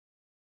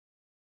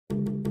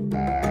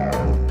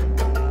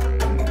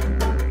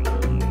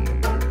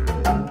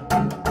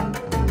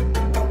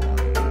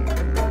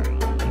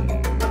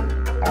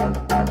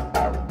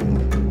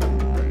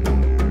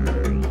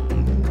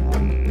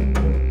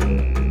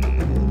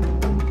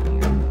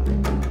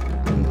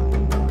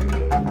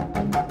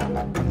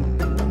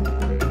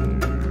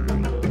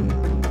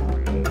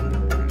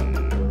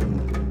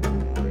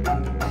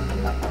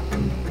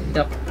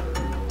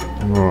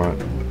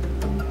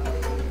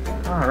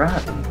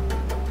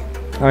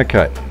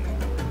Okay.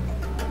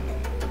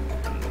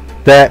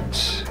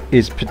 That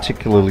is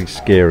particularly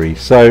scary.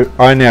 So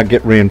I now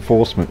get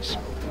reinforcements.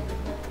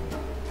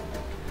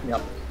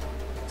 Yep.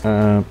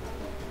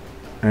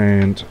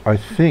 And I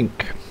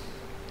think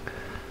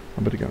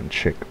I better go and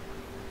check.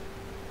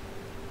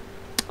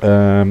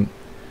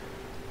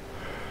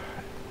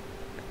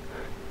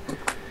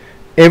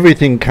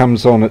 Everything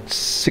comes on at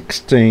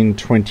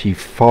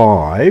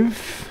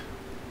 1625.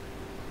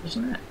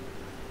 Isn't it?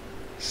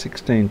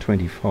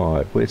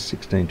 1625. Where's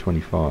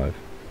 1625?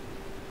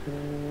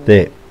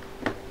 There.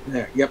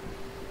 There, yep.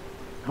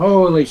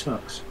 Holy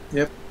smokes.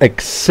 Yep.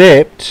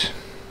 Except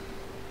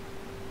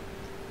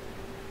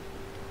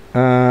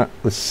the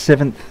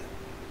 7th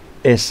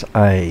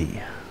SA,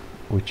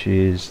 which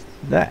is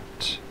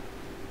that,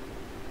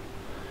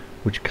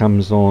 which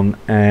comes on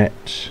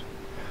at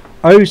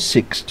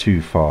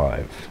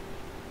 0625.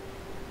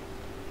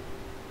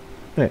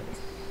 There.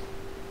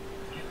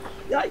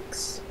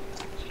 Yikes.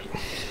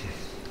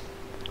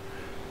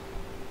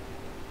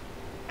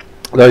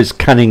 Those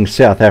cunning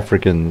South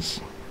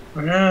Africans.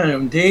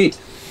 Indeed.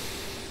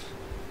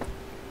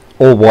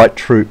 All white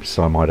troops,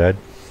 I might add.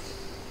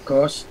 Of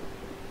course.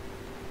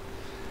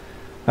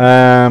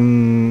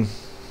 Slide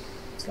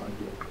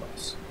you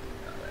across.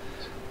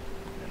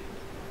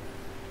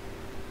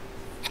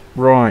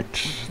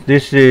 Right.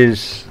 This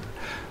is...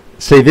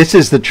 See, this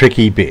is the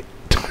tricky bit.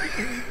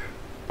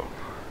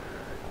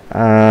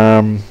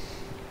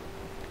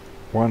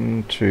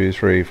 1, 2,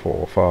 3,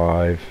 4,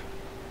 5.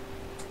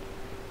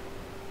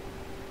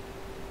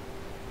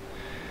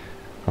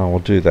 Oh, we'll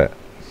do that.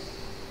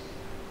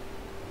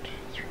 2,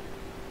 3.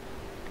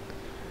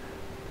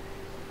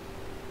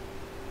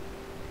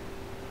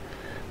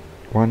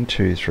 One,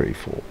 2, 3,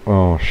 4.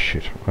 Oh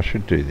shit! I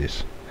should do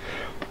this.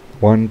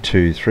 1,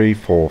 2, 3,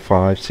 4,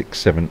 5, 6,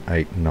 7,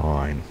 8,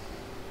 9.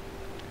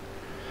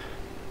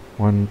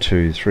 1,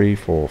 2, 3,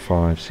 4,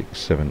 5, 6,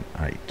 7,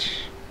 8.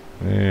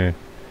 There.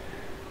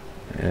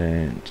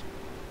 And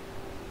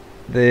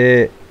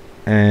there.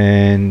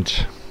 And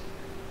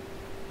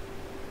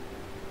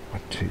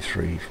 1, 2,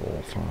 3,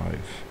 4, 5.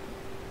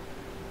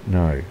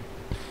 No.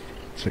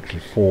 It's actually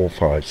 4,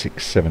 5,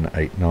 6, 7,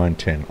 8, 9,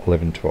 10,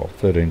 11, 12,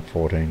 13,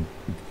 14,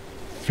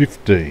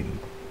 15.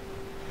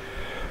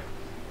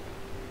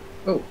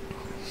 Oh.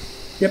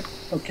 Yep.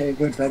 Okay,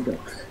 where'd that go?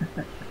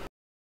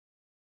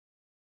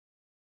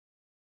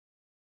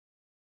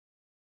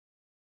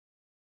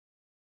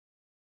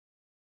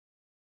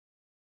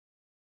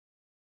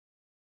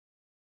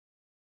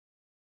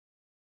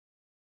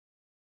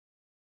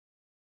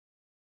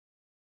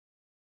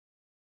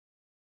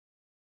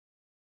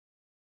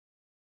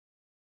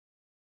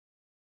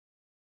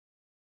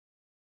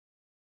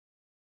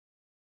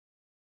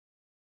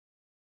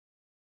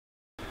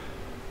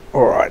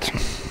 All right.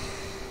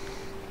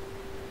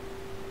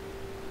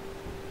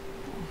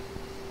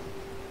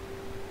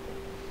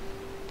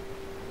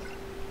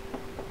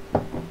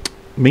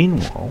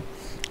 Meanwhile,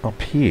 up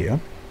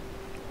here,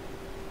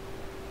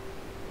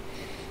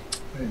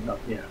 Not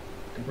yeah.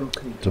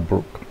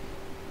 Tobruk,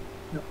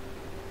 Yep.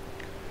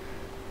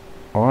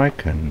 I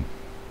can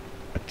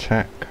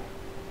attack.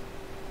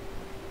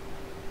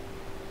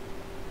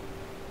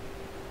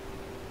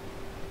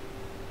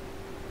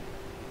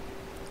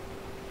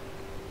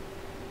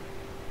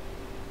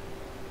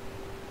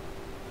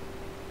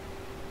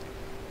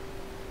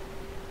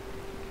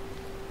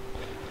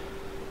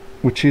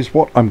 Which is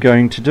what I'm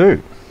going to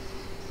do.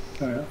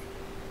 Oh, yeah.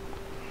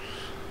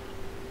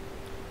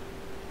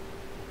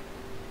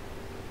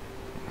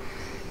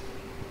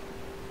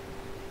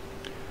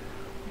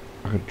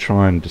 I could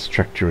try and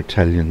distract your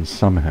Italians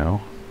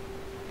somehow.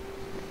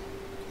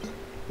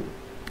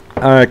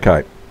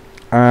 Okay.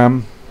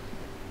 Oh.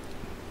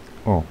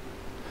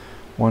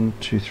 1,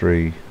 2,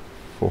 3,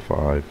 4,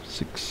 5,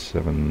 6,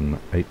 7,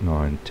 8,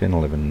 9, 10,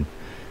 11,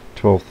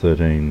 12,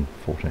 13,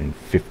 14,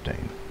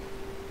 15.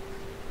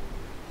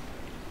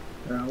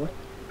 Where are we?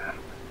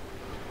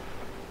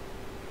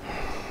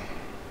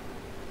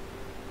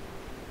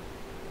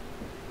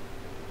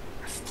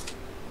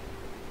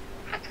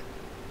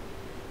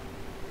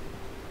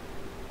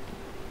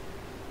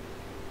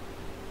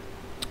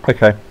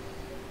 Okay.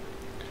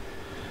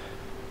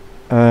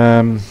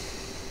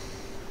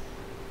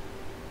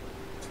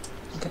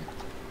 Okay.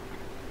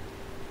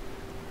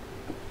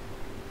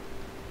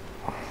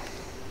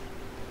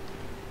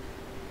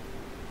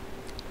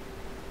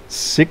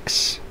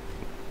 Six.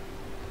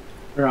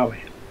 Where are we?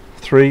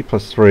 3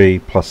 plus 3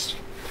 plus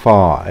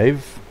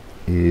 5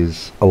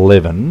 is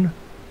 11.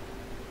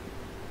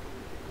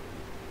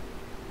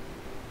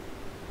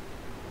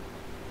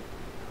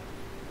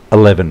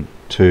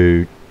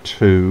 To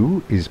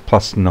 2 is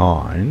plus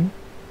 9.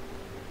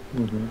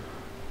 Mm-hmm.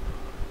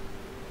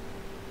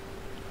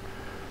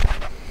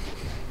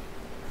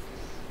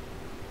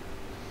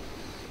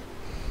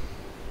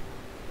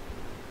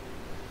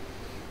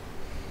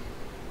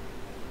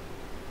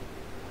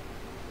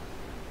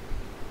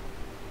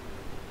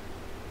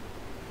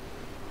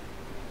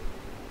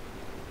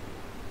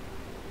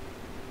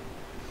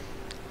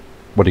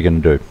 What are you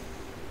going to do?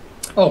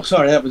 Oh,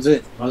 sorry, that was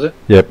it, was it?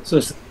 Yep. So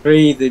it's the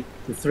 3, the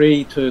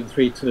 3 turn,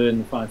 3 turn,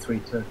 the 5 3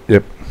 turn.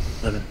 Yep.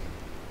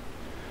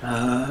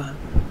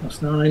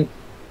 That's 9.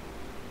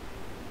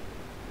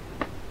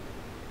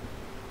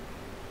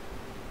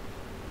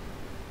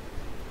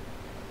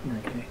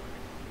 Okay.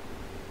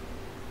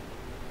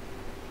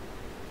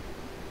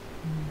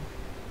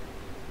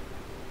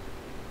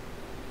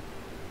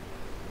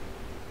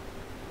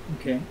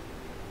 Okay.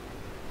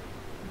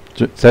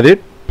 Is that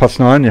it? Plus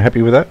 9, you're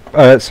happy with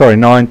that? Sorry,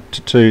 9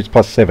 to 2 is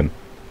plus 7.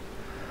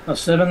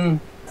 Plus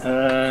 7.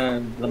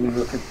 Let me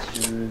look at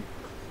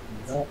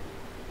that.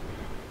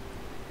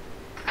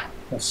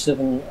 Plus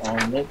 7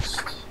 on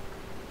next.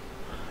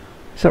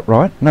 Is that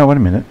right? No, wait a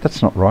minute.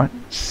 That's not right.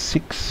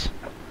 6,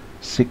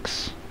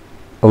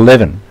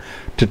 11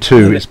 to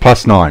 2 is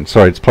plus 9.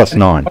 Sorry, it's plus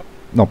 9,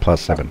 not plus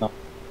 7.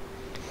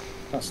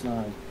 Plus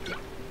 9.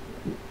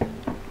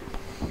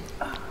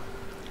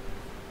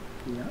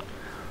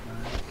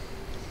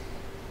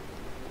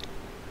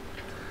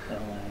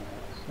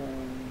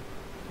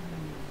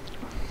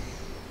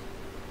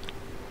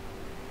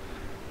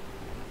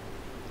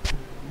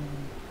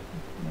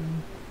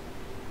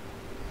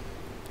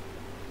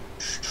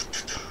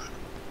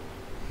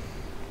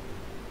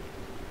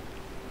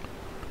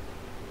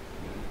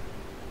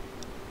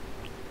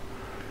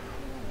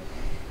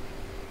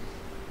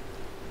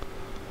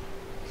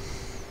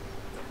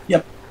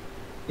 Yeah.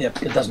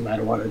 Yep, it doesn't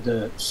matter what I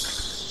do.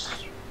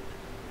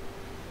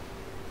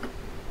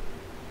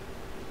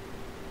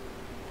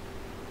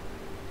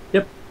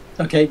 Yep.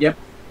 Okay, yep.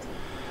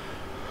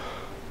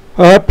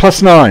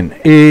 Plus 9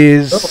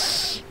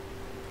 is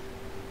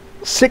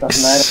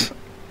 6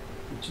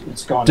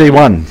 It's gone.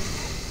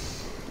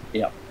 D1.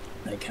 Yep,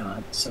 they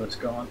can't, so it's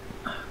gone.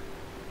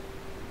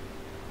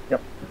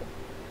 Yep.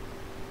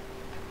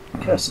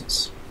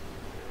 Curses.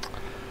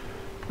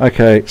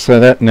 Okay, so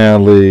that now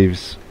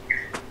leaves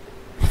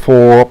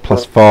 4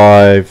 plus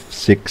 5,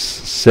 6,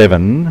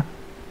 7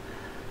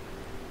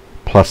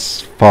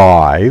 plus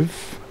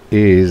 5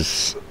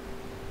 is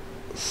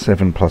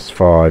 7 plus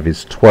 5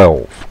 is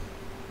 12.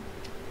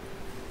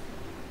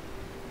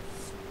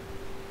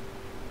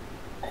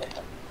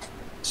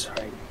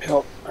 Sorry,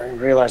 Bill, I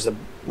realised I'm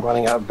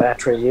running out of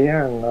battery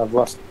here and I've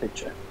lost the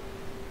picture.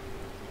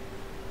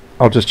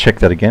 I'll just check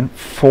that again.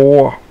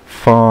 4,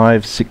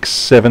 5, 6,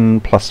 7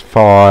 plus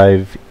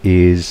 5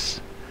 is...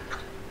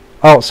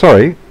 Oh,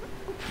 sorry.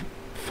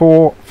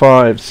 4,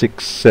 5,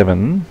 6,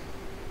 7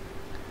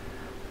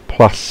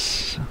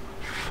 plus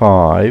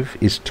 5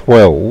 is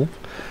 12.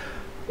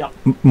 Yep.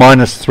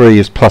 Minus 3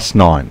 is plus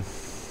 9.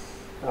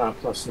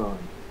 Plus 9.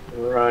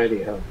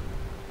 Righty-ho.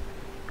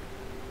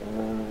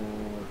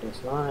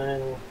 Plus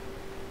 9.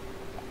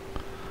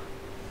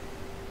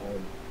 I'll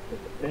get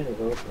the pen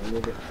off and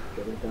move it,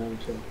 get it down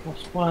to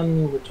plus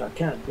 1, which I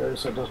can't do,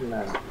 so it doesn't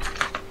matter.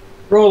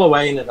 Roll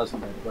away and it doesn't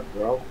matter what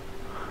you roll.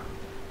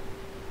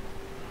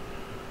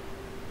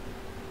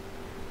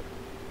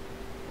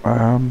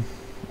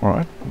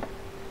 Alright.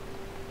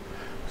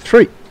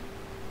 3.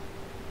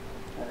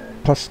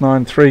 Plus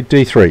 9, 3,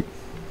 D3.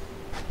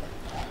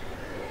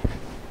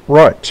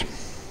 Right.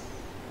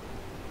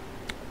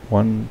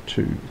 1,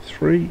 2,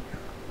 3.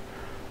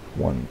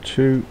 1,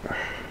 2.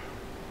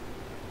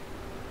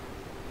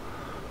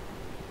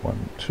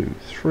 1, 2,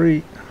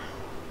 3.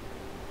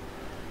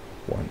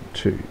 1,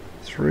 2,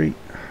 3.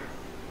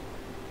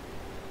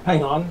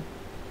 Hang on.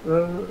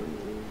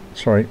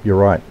 Sorry, you're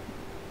right.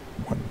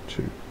 1,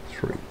 2,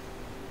 3.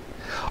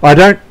 I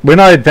don't, when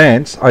I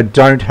advance, I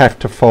don't have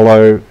to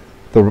follow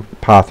the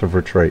path of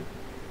retreat.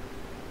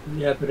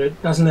 Yeah,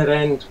 but doesn't it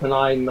end when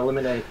I'm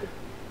eliminated?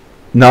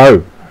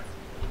 No.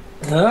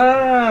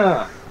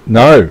 Ah!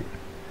 No.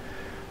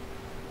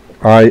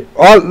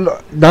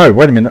 No,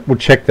 wait a minute. We'll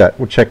check that.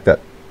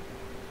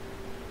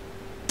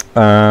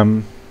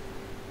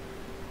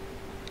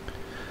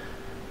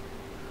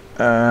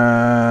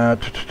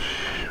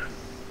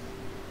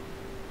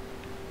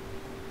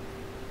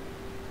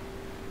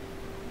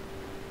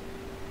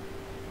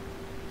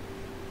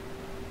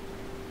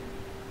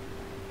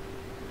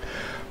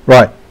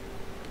 Right.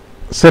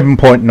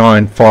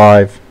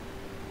 7.95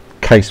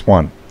 case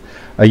 1.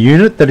 A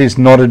unit that is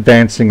not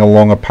advancing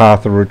along a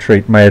path of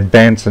retreat may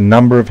advance a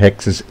number of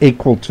hexes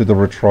equal to the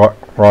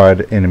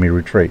required enemy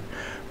retreat.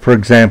 For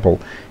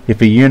example,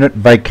 if a unit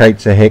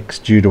vacates a hex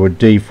due to a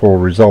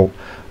D4 result,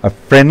 a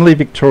friendly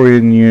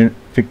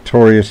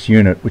victorious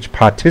unit which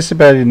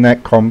participated in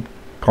that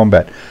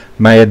combat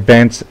may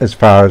advance as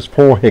far as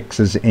 4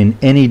 hexes in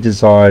any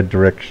desired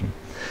direction.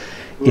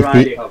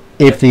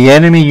 If the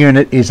enemy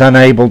unit is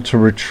unable to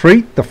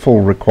retreat the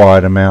full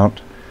required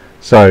amount,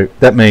 so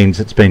that means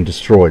it's been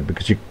destroyed,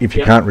 because if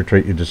you can't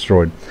retreat, you're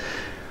destroyed.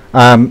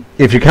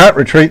 If you can't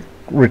retreat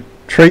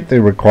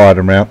the required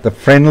amount, the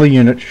friendly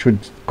unit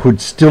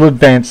could still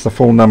advance the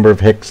full number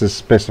of hexes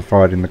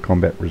specified in the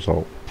combat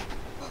result.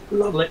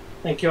 Lovely,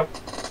 thank you.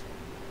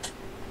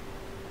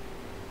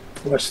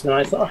 Worse than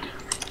I thought.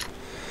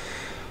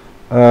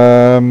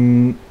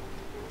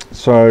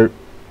 So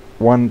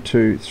 1,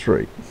 2,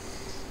 3.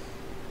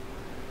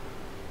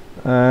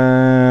 Do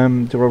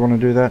I want to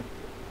do that?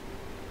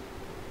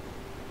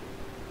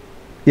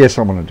 Yes,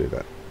 I want to do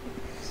that.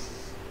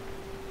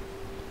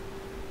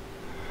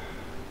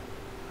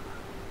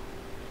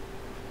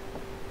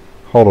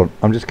 Hold on,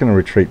 I'm just going to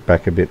retreat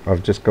back a bit.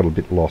 I've just got a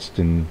bit lost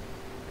in...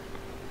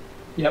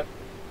 Yep.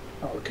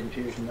 All the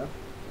confusion now.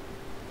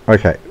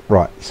 Okay,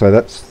 right. So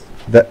that's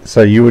that.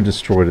 So you were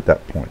destroyed at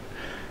that point.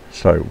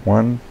 So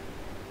 1,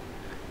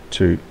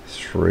 2,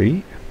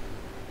 3.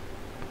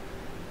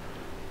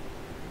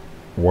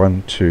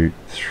 1, 2,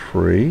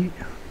 3.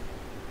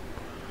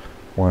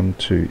 1,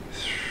 2,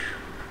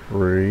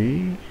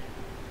 3.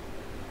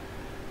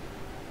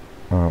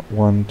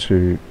 1,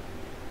 2.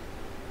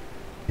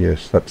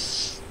 Yes,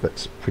 that's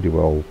pretty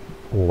well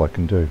all I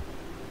can do.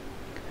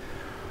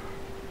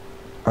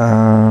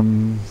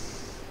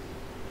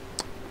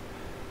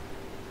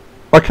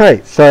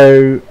 Okay,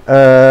 so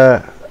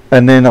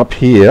and then up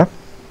here.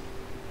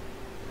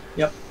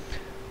 Yep.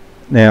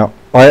 Now,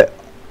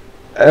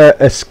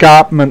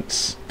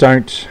 escarpments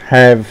don't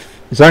have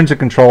zones of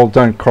control.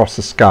 Don't cross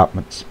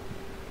escarpments.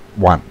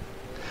 1.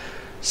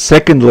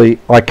 Secondly,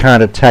 I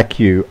can't attack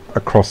you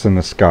across an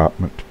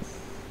escarpment.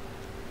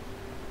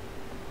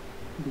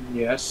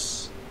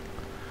 Yes.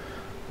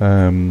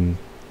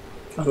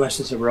 Unless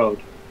it's a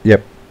road.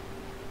 Yep.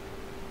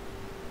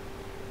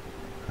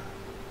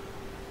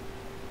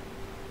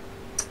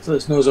 So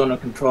there's no zone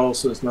of control,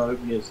 so there's no...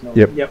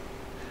 Yep.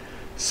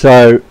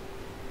 So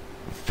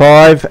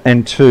 5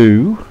 and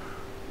 2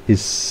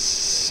 is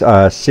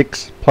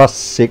 6 plus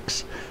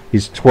 6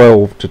 is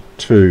 12 to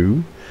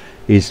 2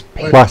 is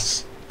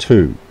plus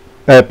 2.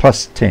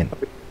 Plus 10.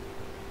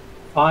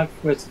 5?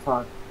 Where's the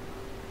 5?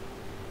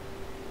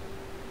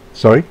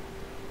 Sorry?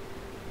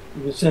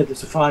 You said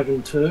there's a 5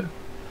 and 2?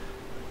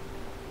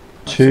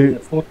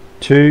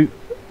 2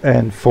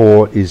 and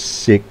 4 is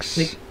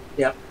 6.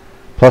 Yep.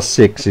 Plus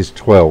 6 is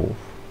 12.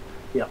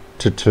 Yep.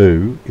 To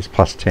 2 is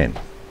plus 10.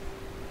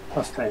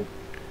 Plus 10.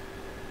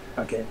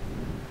 Okay.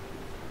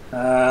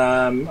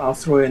 I'll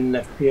throw in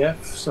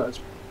FPF, so it's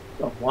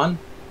of 1,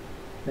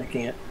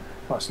 making it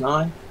plus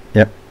 9.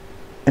 Yep.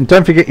 And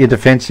don't forget your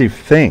defensive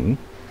thing.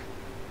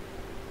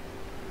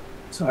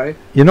 Sorry?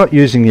 You're not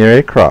using your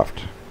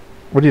aircraft.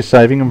 What are you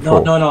saving them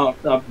for? No.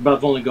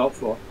 I've only got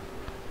 4.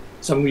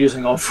 So I'm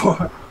using all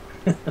 4.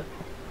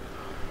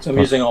 So I'm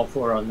using all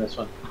 4 on this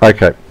one.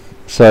 Okay.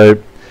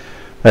 So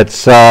that's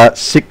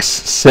 6,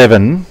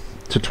 7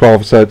 to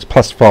 12, so it's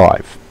plus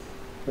 5.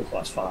 It's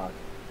plus 5.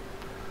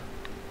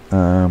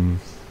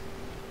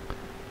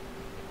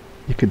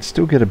 You could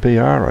still get a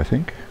BR, I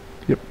think.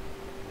 Yep.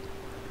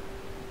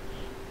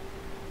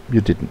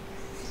 You didn't.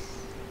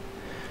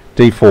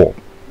 D4.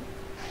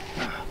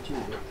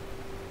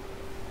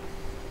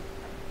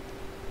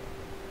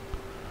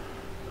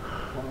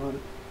 1,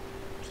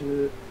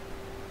 2,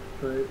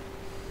 3,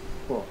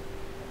 4.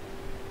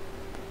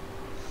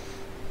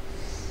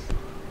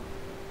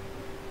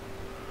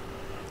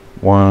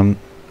 One,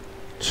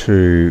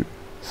 2,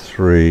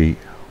 3,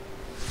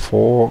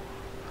 4.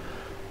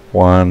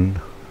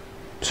 1,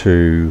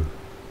 2,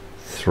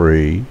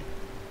 3.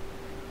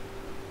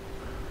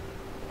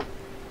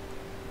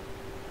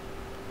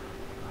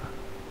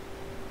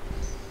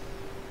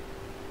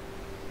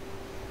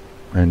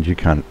 And you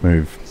can't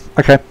move.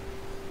 Okay.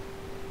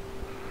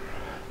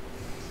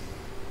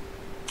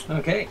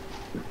 Okay.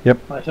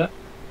 Yep. My turn?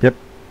 Yep.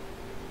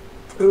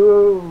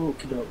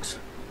 Okie dokes.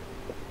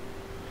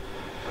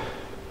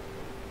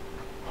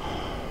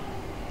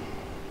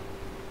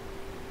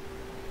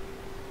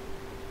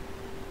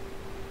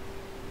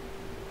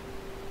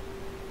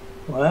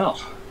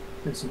 Well,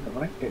 this is the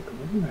right pickle,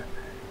 isn't it?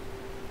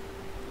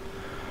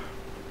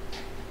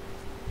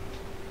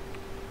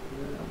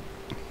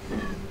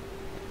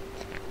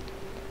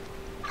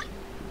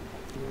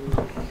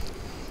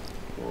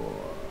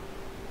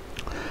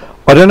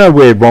 I don't know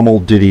where Rommel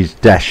did his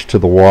dash to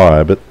the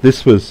wire, but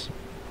this is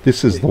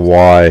the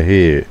wire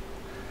here.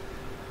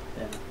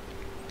 Yeah.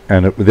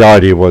 And the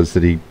idea was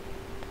that he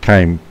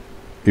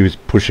was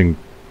pushing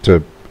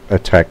to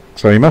attack,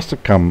 so he must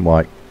have come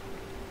like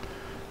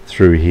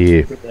through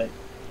here.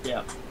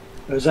 Yeah,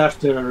 it was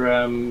after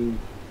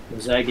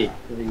Zaggy,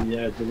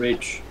 the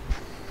ridge,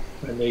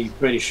 when the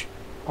British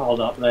piled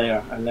up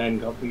there and then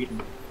got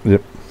beaten.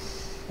 Yep.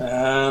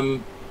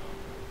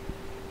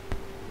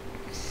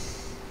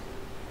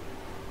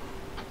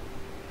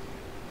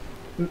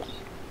 Oops.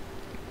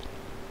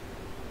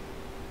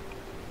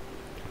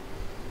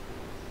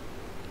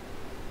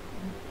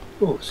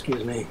 Oh,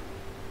 excuse me.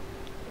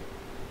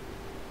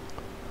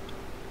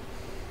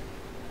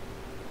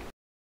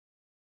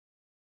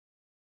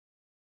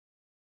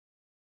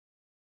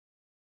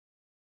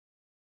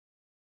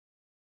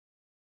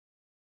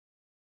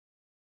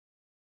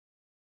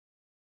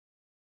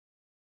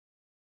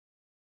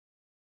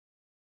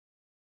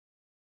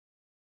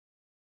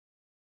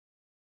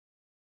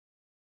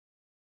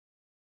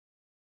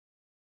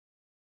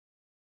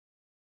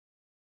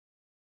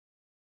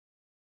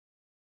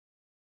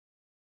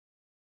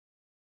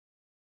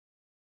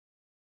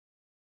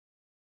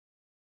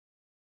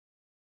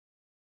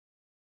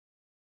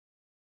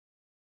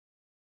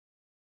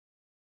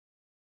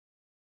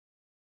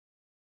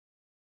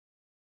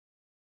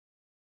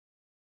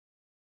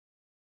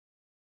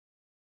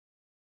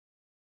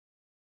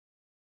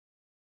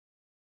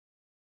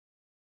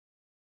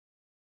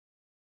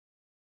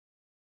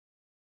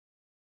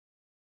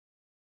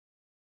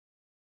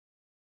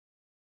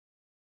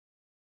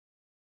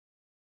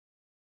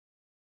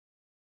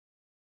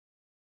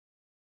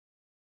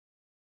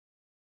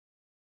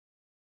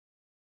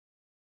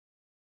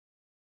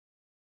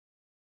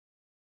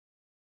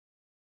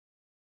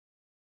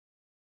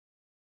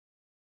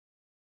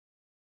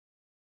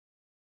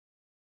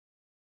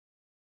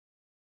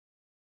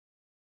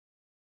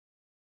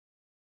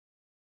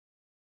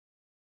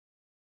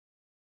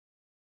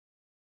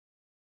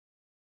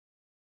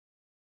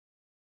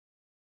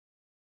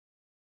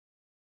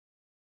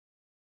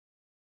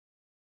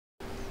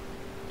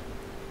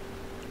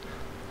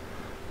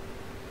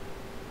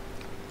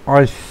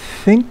 I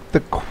think the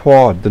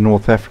quad, the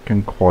North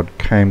African quad,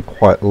 came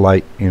quite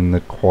late in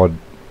the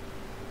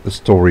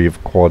story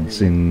of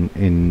quads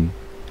in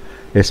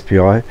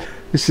SPI.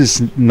 This is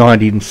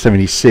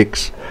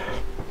 1976.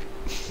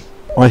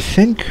 I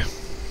think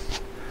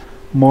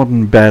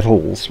Modern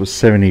Battles was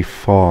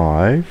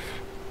 75.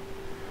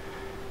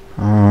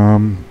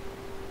 The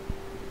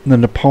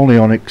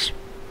Napoleonic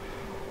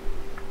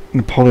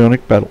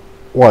battle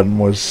one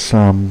was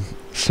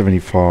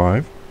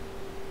 75.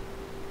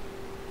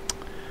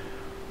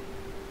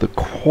 The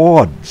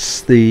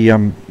quads, the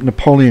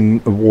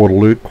Napoleon of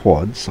Waterloo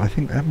quads, I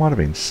think that might have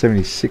been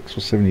 76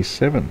 or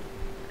 77.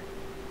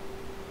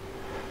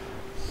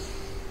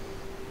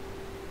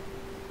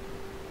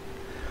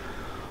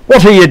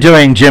 What are you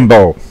doing,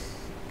 Jimbo?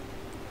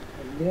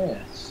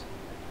 Yes.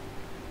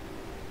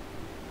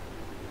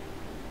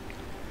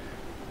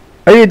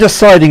 Are you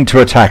deciding to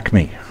attack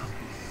me?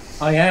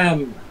 I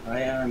am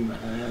that.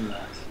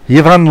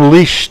 You've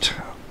unleashed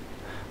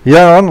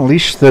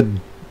the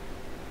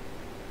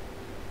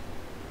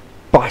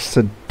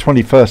bastard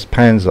 21st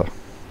Panzer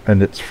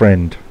and its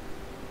friend.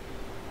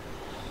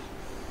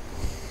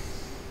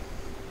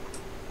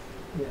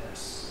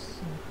 Yes.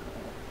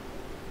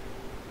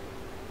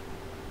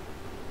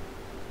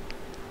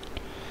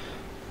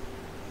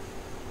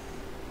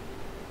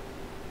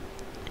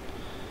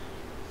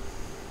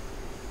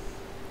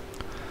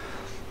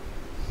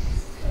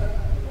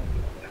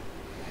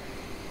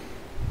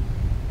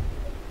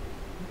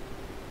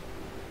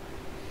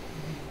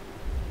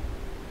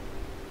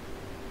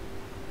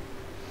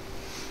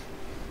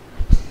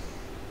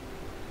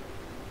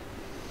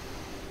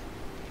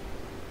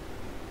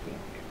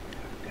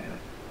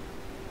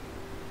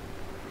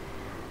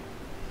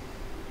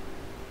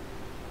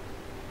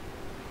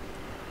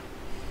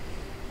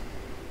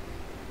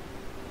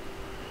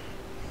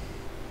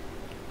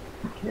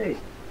 Okay.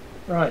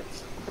 Right.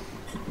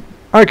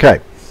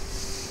 Okay.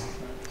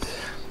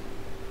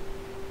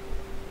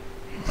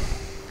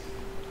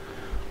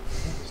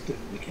 Let's do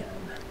what we can.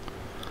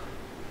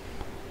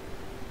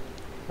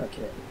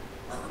 Okay.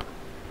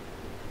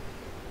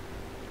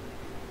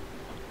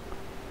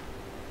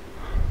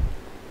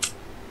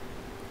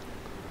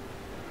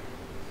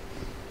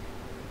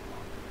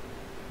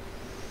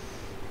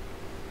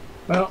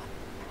 Well,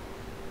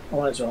 I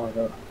might as well have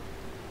a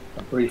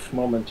brief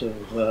moment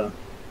of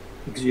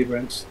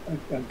exuberance.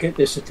 I'll get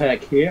this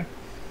attack here.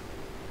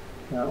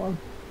 That one.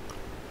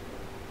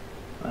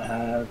 I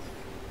have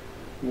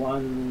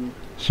one.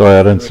 Sorry,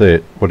 I don't see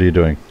it. What are you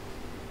doing?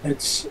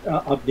 It's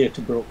up near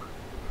Tobruk.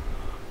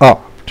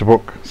 Oh,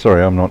 Tobruk.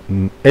 Sorry, I'm not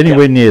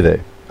anywhere near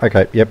there.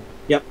 Okay, yep.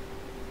 Yep.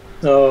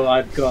 So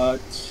I've got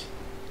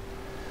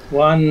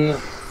 1,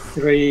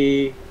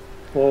 3,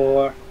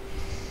 4,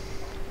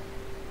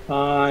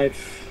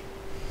 5,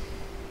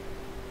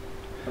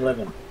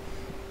 11.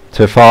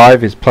 So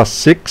 5 is plus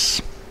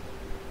 6.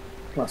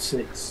 Plus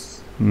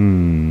 6.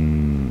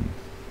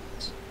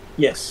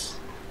 Yes.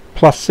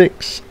 Plus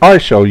 6. I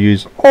shall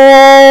use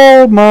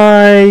all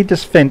my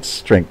defense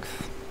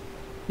strength.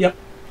 Yep.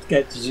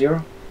 Get to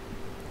 0.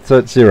 So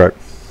it's 0.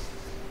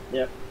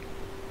 Yep.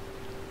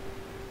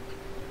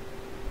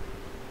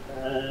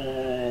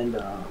 And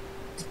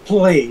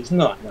please,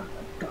 no.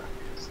 God.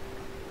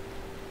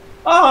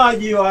 Oh,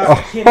 you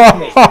are kidding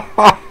me.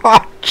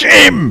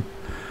 Jim!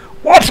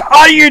 What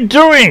are you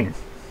doing?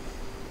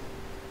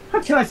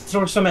 How can I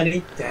throw so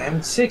many damn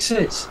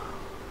 6s?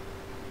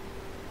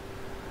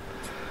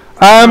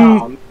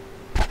 I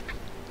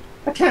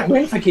can't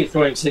win if I keep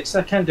throwing 6s.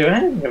 I can't do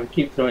anything if I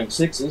keep throwing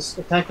 6s.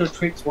 Attack of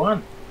tricks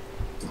 1.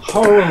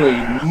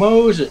 Holy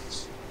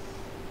Moses.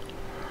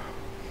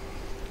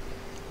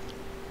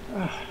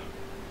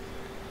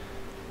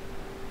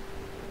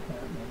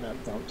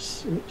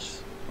 Oops.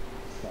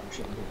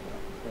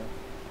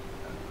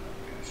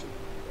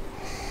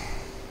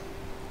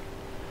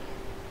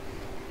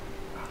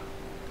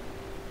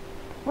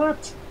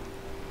 What?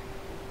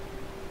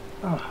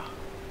 Oh.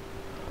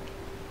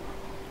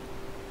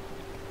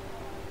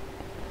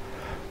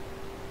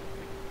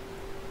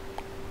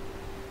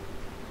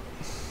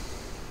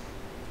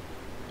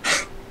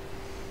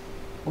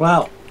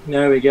 Well,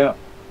 there we go.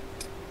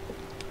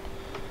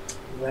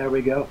 There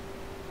we go.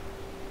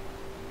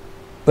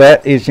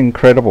 That is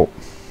incredible.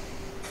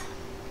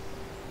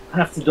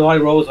 Half the die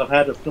rolls I've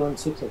had of throwing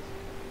 6s.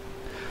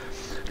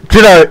 Do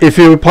you know, if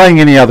you were playing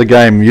any other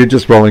game, you're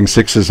just rolling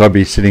 6s, I'd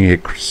be sitting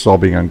here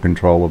sobbing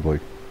uncontrollably.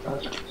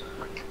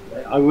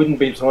 I wouldn't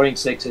be throwing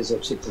 6s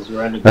if 6s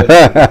were any good.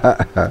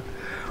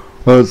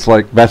 Well, it's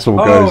like Vassal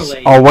goes,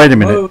 oh, wait a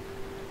minute.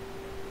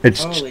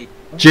 It's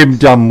Jim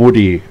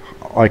Dunwoody.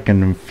 I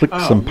can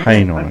inflict some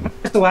pain on him.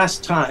 The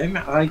last time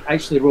I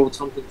actually rolled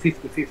something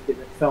 50-50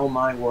 that fell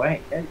my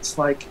way. It's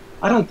like,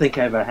 I don't think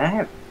I ever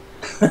have.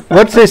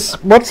 What's this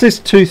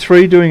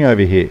 2-3 doing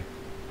over here?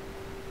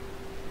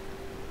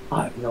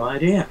 I have no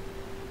idea.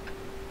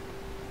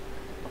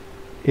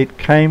 It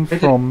came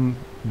from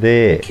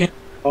there. It came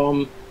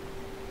from...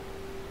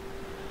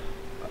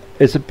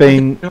 Has it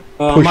been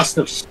must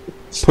have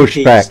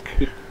pushed back?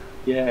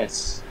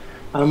 Yes.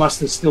 I must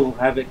have still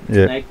have it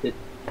Yeah. connected.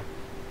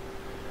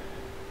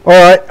 All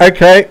right.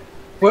 Okay.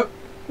 Well,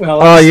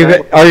 Oh, you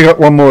got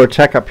one more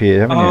attack up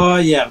here, haven't you? oh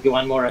yeah, I've got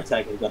one more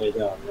attack I've got to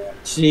do on there.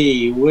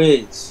 Gee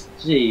whiz.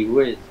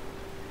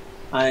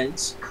 And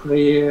it's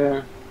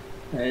clear.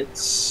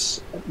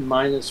 It's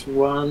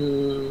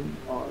 -1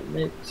 on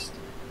mixed.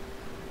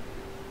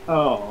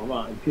 Oh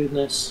my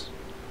goodness.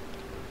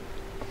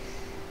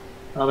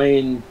 I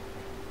mean,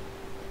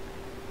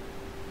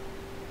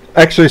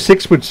 Actually,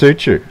 6 would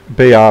suit you.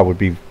 BR would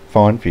be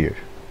fine for you.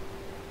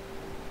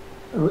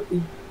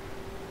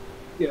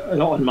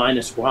 not on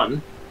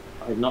 -1.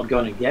 I'm not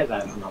going to get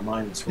that on a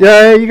 -1.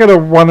 Yeah, you got a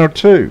 1 or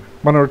 2.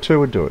 1 or 2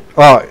 would do it.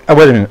 Oh,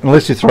 wait a minute.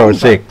 Unless you throw a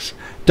 6.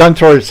 Don't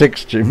throw a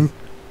 6, Jim.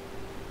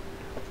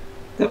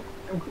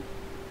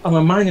 I'm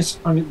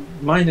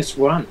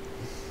 -1.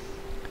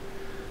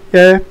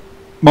 Yeah,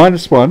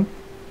 -1.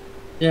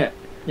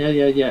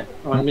 Yeah.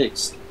 On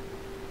mixed.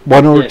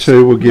 1 or Yes.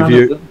 2 will give None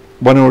you of them-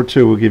 1 or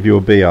 2 will give you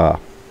a BR.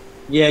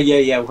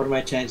 Yeah. What are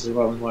my chances of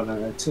rolling 1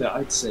 or 2?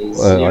 I'd say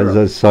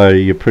 0. So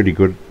you're pretty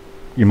good.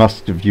 You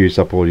must have used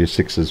up all your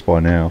 6s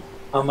by now.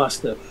 I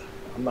must have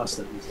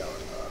used that one.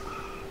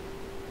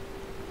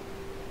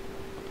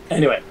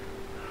 Anyway,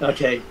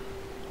 okay.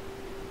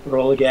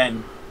 Roll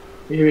again.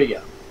 Here we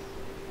go.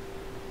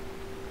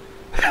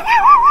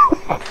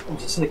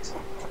 6.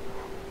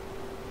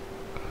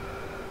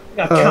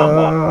 Oh, come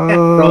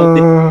on.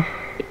 Roll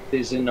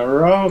these in a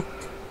row.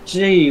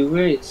 Gee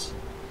whiz.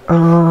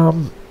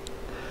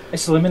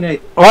 It's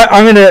eliminated. What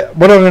I'm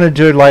gonna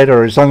do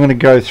later is I'm gonna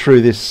go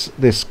through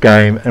this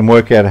game and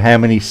work out how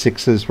many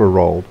 6s were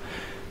rolled,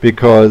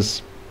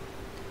 because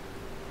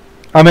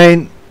I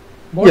mean,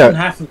 More yeah, than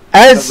half of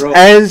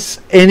as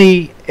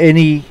any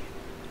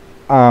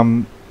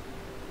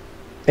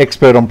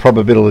expert on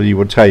probability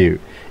would tell you,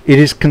 it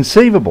is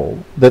conceivable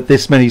that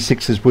this many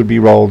 6s would be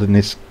rolled in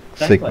this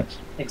sequence.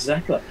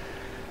 Exactly.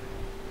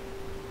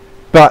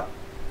 But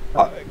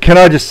can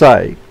I just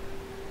say,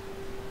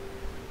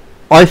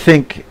 I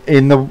think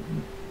in the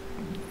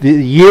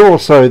year or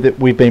so that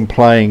we've been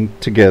playing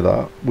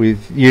together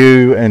with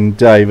you and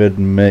David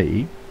and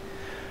me,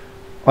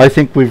 I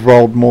think we've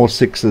rolled more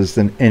 6s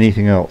than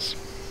anything else.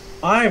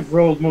 I've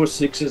rolled more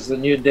 6s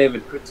than you and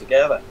David put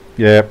together.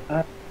 Yeah.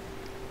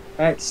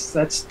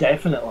 That's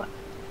definitely.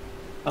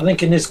 I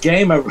think in this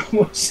game I rolled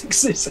more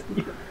 6s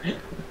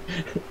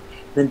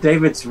than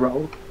David's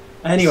rolled.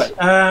 Anyway,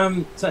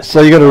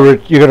 so you got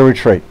to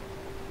retreat.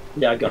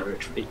 Yeah, I got to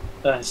retreat.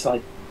 It's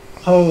like,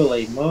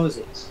 holy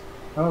Moses.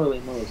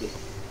 I'm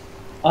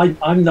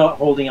not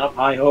holding up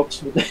high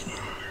hopes with it.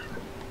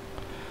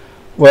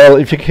 Well,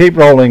 if you keep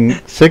rolling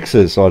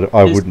 6s,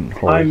 I wouldn't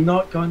hold. I'm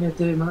not going to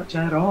do much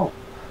at all.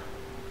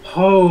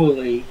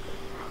 Holy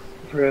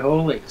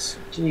holies.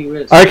 Gee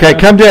whiz. Okay,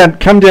 come down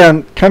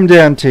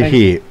to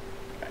here.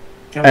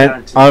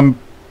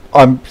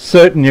 I'm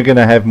certain you're going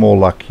to have more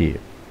luck here.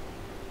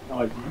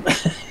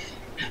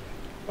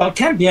 Well, it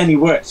can't be any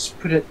worse.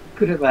 Put it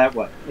that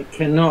way. It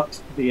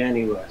cannot be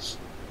any worse.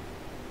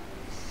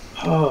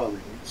 Holy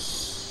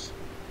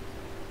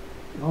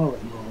moly.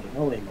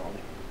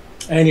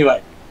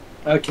 Anyway,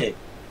 okay,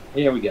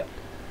 here we go.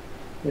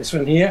 This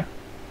one here.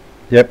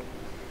 Yep.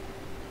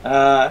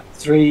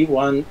 3,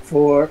 1,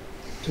 4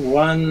 to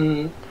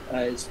 1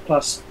 is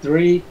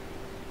 +3.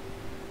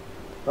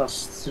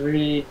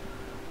 +3.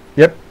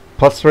 Yep.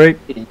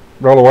 +3.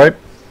 Roll away.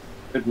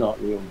 Good,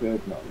 not real good.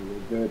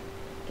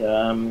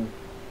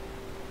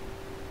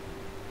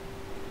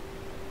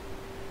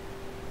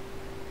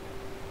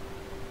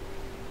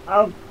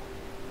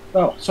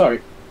 Oh,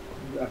 sorry.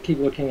 I keep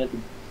looking at the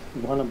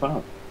one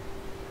above.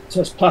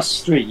 So it's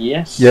 +3,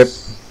 yes? Yep.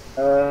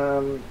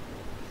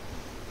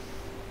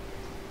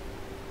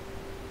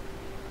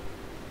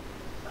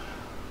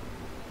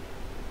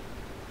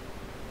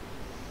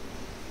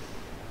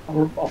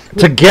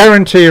 To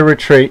guarantee a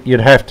retreat,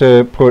 you'd have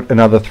to put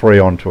another 3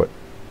 onto it.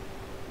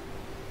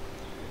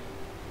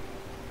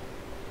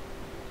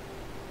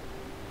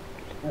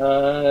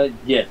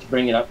 Yeah, to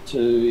bring it up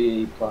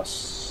to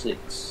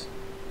 +6.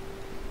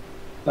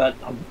 But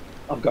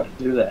I've got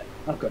to do that.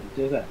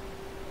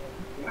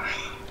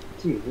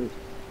 Gee whiz.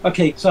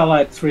 Okay, so I'll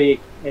add 3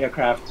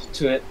 aircraft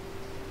to it,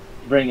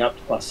 bring up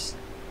to +.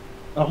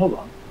 Oh, hold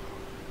on.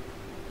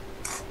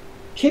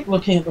 Keep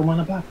looking at the one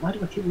above. Why do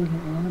I keep looking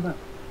at the one above?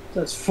 So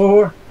that's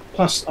 4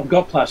 plus. I've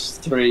got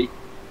 +3.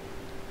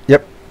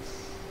 Yep.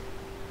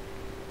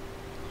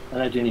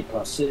 And I do need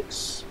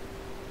 +6.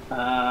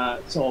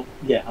 So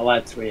yeah, I'll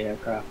add 3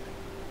 aircraft.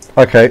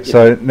 Okay, Yep.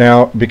 so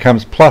now it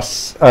becomes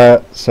plus.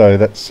 So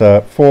that's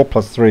 4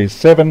 + 3 is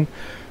 7.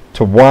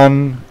 To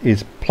 1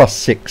 is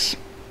 +6.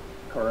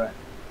 Correct.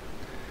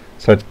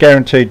 So it's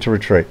guaranteed to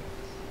retreat.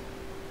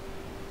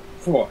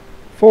 4.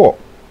 4.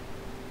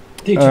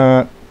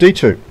 D2.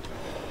 D2.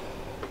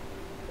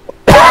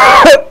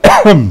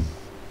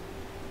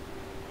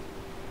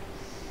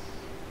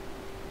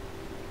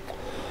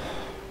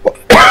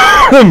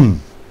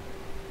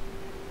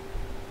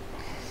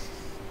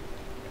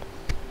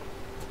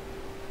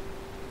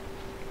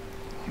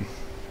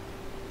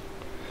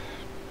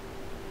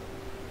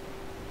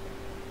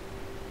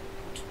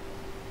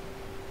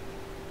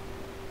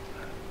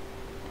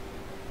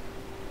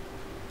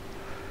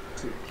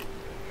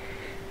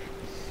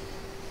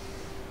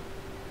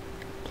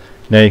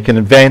 Now you can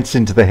advance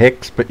into the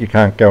hex, but you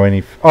can't go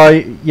any. Oh,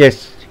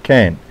 yes, you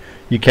can.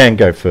 You can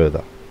go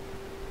further.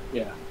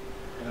 Yeah.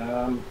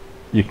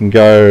 You can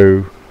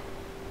go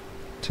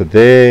to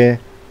there,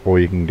 or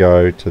you can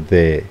go to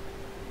there.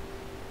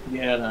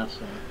 Yeah, that's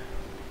right.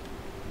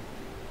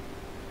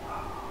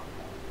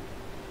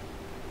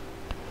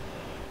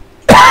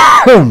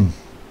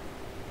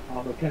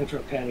 I'll look in for a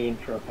penny in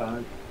for a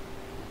pound.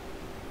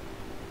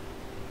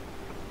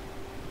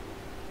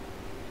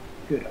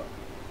 Good.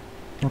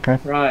 Okay.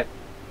 Right.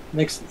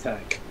 Next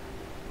attack.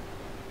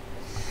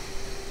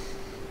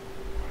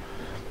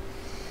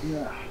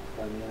 Yeah.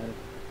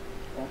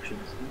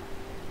 Options.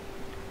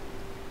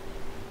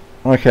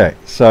 Okay,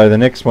 so the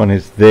next one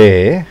is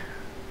there,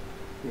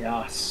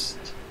 Yes.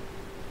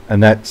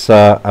 and that's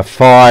a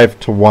 5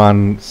 to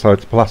 1, so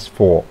it's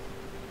 +4.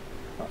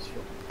 Plus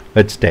 4.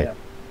 It's dead.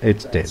 Yeah.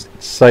 It's dead.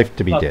 It's safe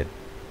to be dead.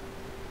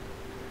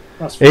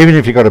 Plus 4. Even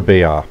if you got a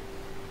BR.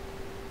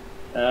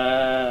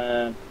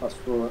 Plus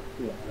 4.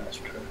 Yeah, that's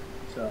true.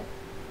 So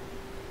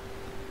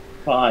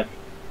 5.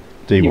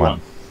 D1.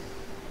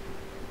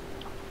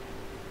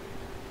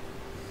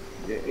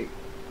 Yay.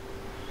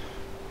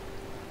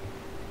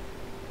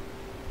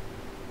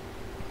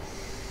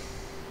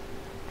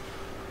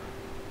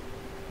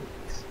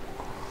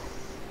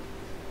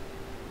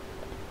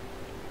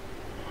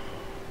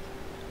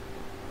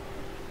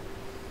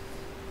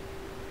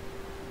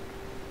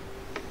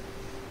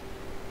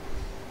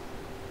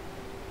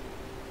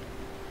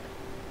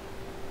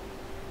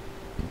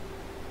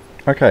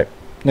 Okay,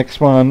 next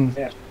one.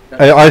 Yeah.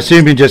 I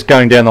assume you're just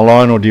going down the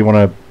line, or do you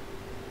want to...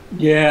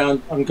 Yeah,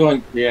 I'm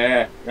going.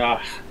 Yeah.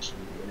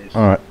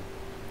 Alright,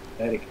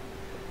 Very good.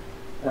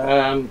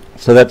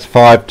 so that's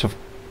 5 to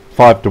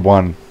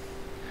 1.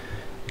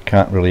 You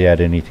can't really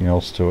add anything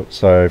else to it.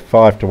 So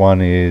 5 to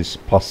 1 is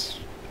plus...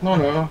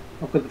 No.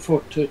 I've got the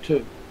 4 2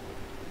 2.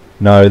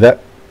 No, that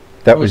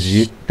was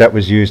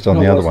used on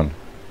No, the it other wasn't.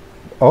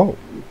 one. Oh.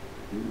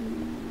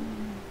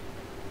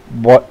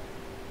 What?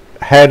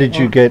 How did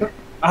you get...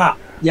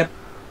 Yep.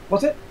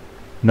 Was it?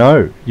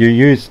 No, you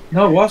used...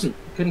 No, it wasn't.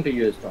 It couldn't be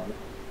used on it.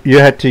 You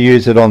had to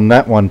use it on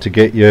that one to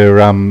get your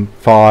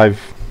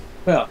 5...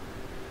 Well,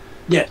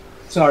 yeah.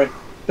 Sorry.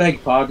 Beg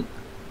your pardon.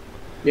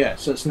 Yeah,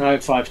 so it's now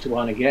 5 to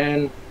 1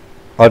 again.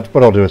 What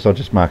I'll do is I'll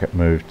just mark it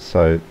moved,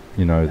 so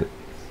you know that...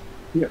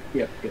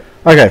 Yep.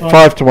 Okay,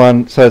 5 to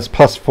 1, so it's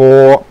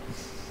 +4.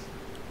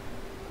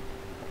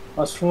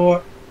 Plus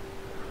 4.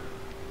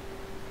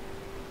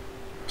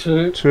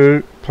 2.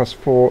 2 plus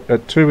 4...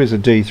 2 is a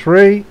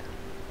D3.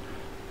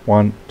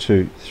 1,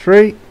 2,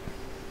 3.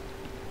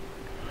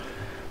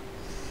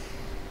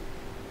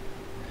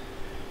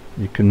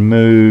 You can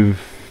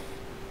move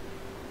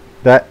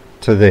that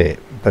to there.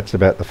 That's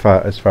about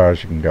as far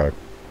as you can go.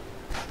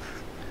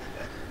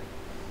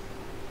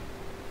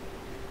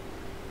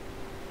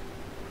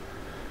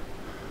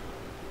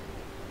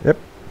 Yep.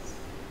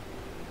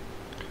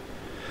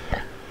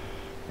 And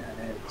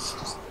it's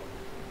just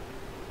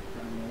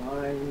down the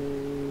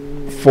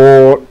line.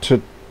 4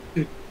 to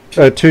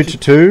 2 to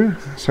 2,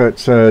 so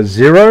it's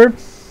 0.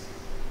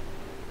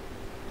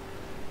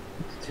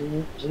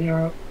 2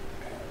 0.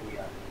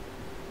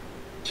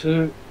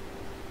 2.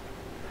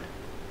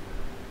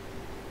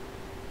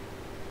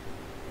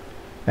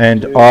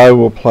 And 2. I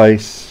will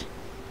place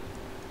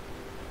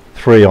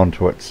 3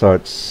 onto it, so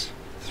it's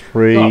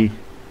 3. Oh,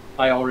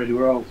 I already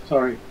rolled.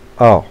 Sorry.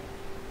 Oh.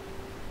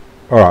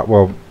 Alright,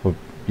 well,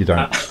 you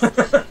don't.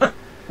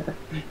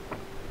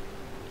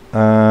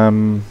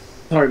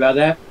 Sorry about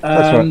that.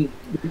 That's right.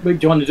 Do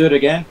you want to do it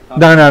again?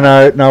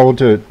 No, we'll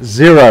do it.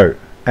 0.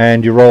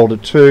 And you rolled a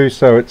 2,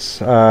 so it's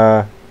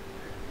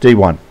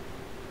D1.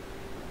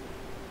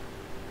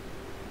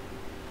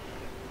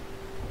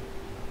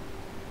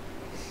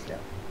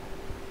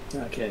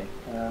 Okay.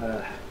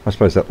 I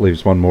suppose that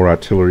leaves one more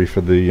artillery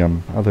for the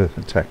other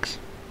attacks.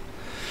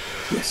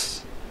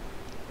 Yes.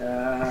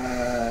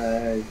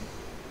 Here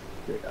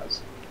it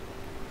goes.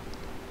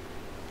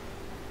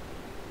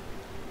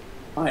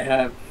 I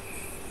have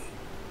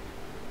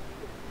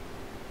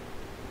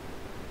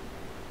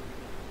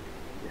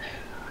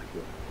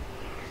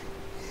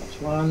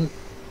 +1.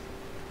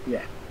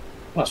 Yeah.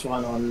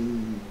 +1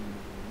 on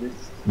this.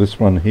 This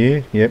one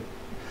here, yep.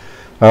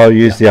 I'll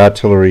use the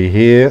artillery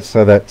here,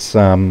 so that's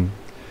 5,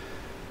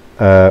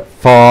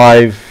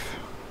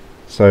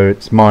 so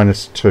it's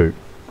 -2.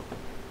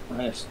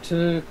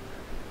 -2.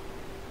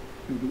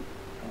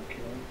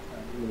 Okay.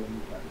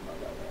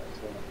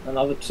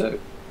 Another 2.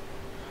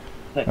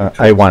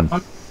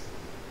 A1.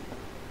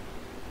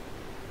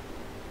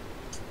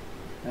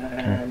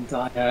 And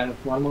I have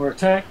one more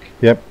attack.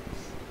 Yep.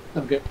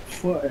 I've got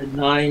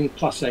 9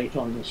 + 8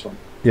 on this one.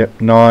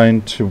 Yep,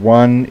 9 to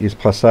 1 is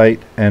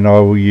 +8, and I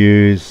will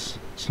use...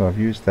 So I've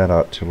used that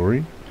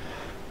artillery.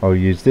 I'll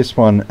use this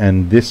one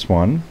and this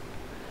one.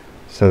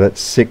 So that's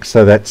 6,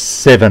 so that's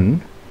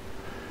 7.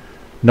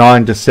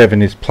 9 to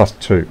 7 is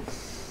 +2.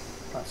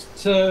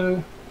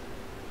 +2.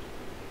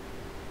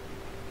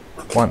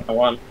 1.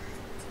 1.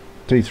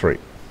 D3.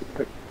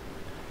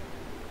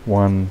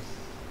 1,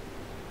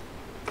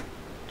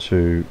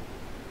 2,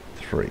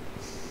 3.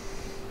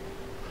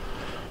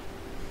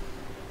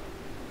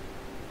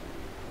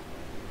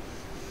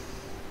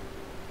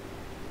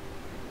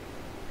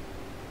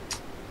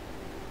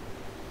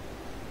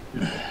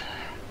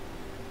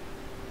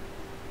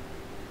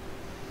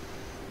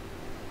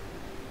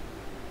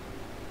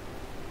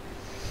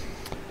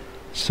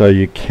 So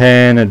you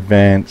can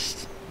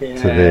advance to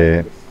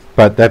there,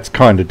 but that's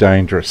kind of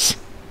dangerous.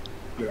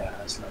 Yeah,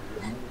 that's not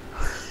good.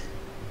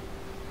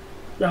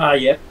 Ah,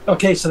 yeah.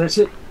 Okay, so that's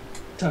it.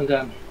 Turn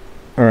down.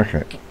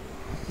 Okay.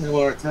 No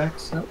more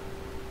attacks. Nope.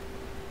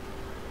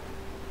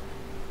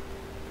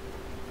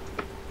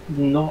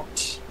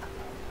 Not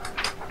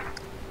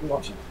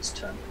on this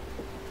turn.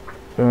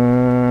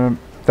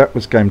 That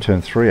was game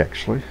turn 3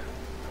 actually.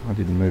 I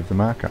didn't move the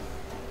marker.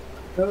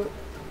 No.